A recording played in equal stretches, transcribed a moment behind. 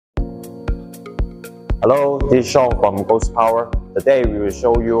Hello, this is Sean from Gospower. Today we will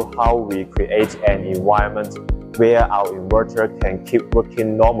show you how we create an environment where our inverter can keep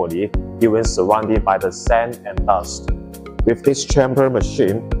working normally even surrounded by the sand and dust. With this chamber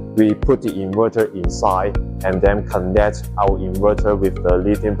machine, we put the inverter inside and then connect our inverter with the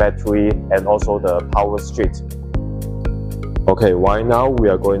lithium battery and also the power strip. Okay, right now we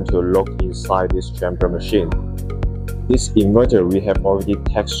are going to look inside this chamber machine. This inverter we have already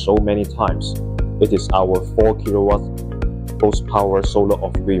tested so many times. It is our 4 kilowatt Gospower solar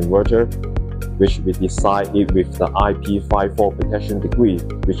off-grid inverter, which we designed it with the IP54 protection degree,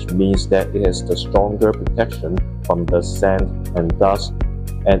 which means that it has the stronger protection from the sand and dust,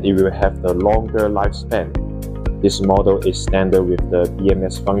 and it will have the longer lifespan. This model is standard with the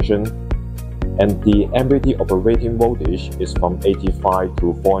BMS function, and the MPPT operating voltage is from 85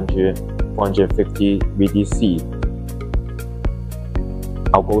 to 450 VDC.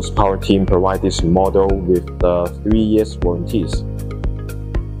 Our Gospower team provides this model with the 3 years warranties.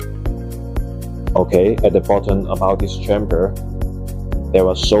 Okay, at the bottom about this chamber, there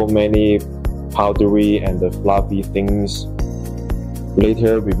are so many powdery and the fluffy things.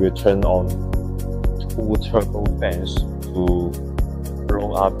 Later we will turn on 2 turbo fans to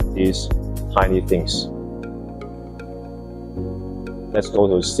blow up these tiny things. Let's go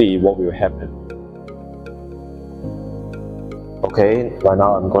to see what will happen. Okay, right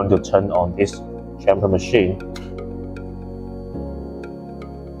now I'm going to turn on this chamber machine.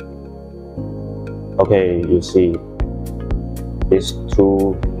 Okay, you see these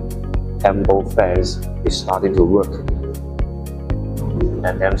 2 turbo fans is starting to work,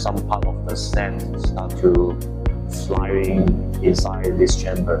 and then some part of the sand start to flying inside this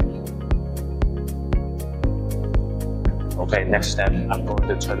chamber. Okay, next step, I'm going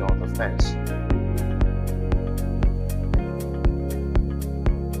to turn on the fans.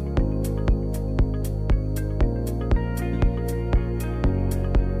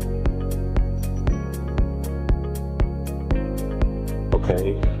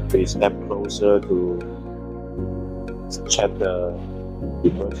 Okay, we step closer to check the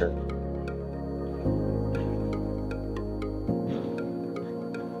inverter.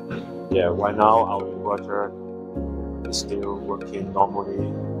 Yeah, right now our inverter is still working normally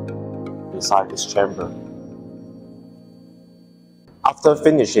inside this chamber. After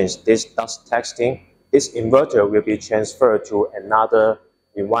finishing this dust testing, this inverter will be transferred to another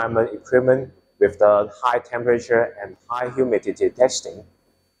environment equipment with the high temperature and high humidity testing.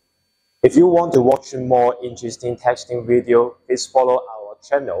 If you want to watch more interesting testing video, please follow our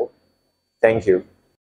channel. Thank you.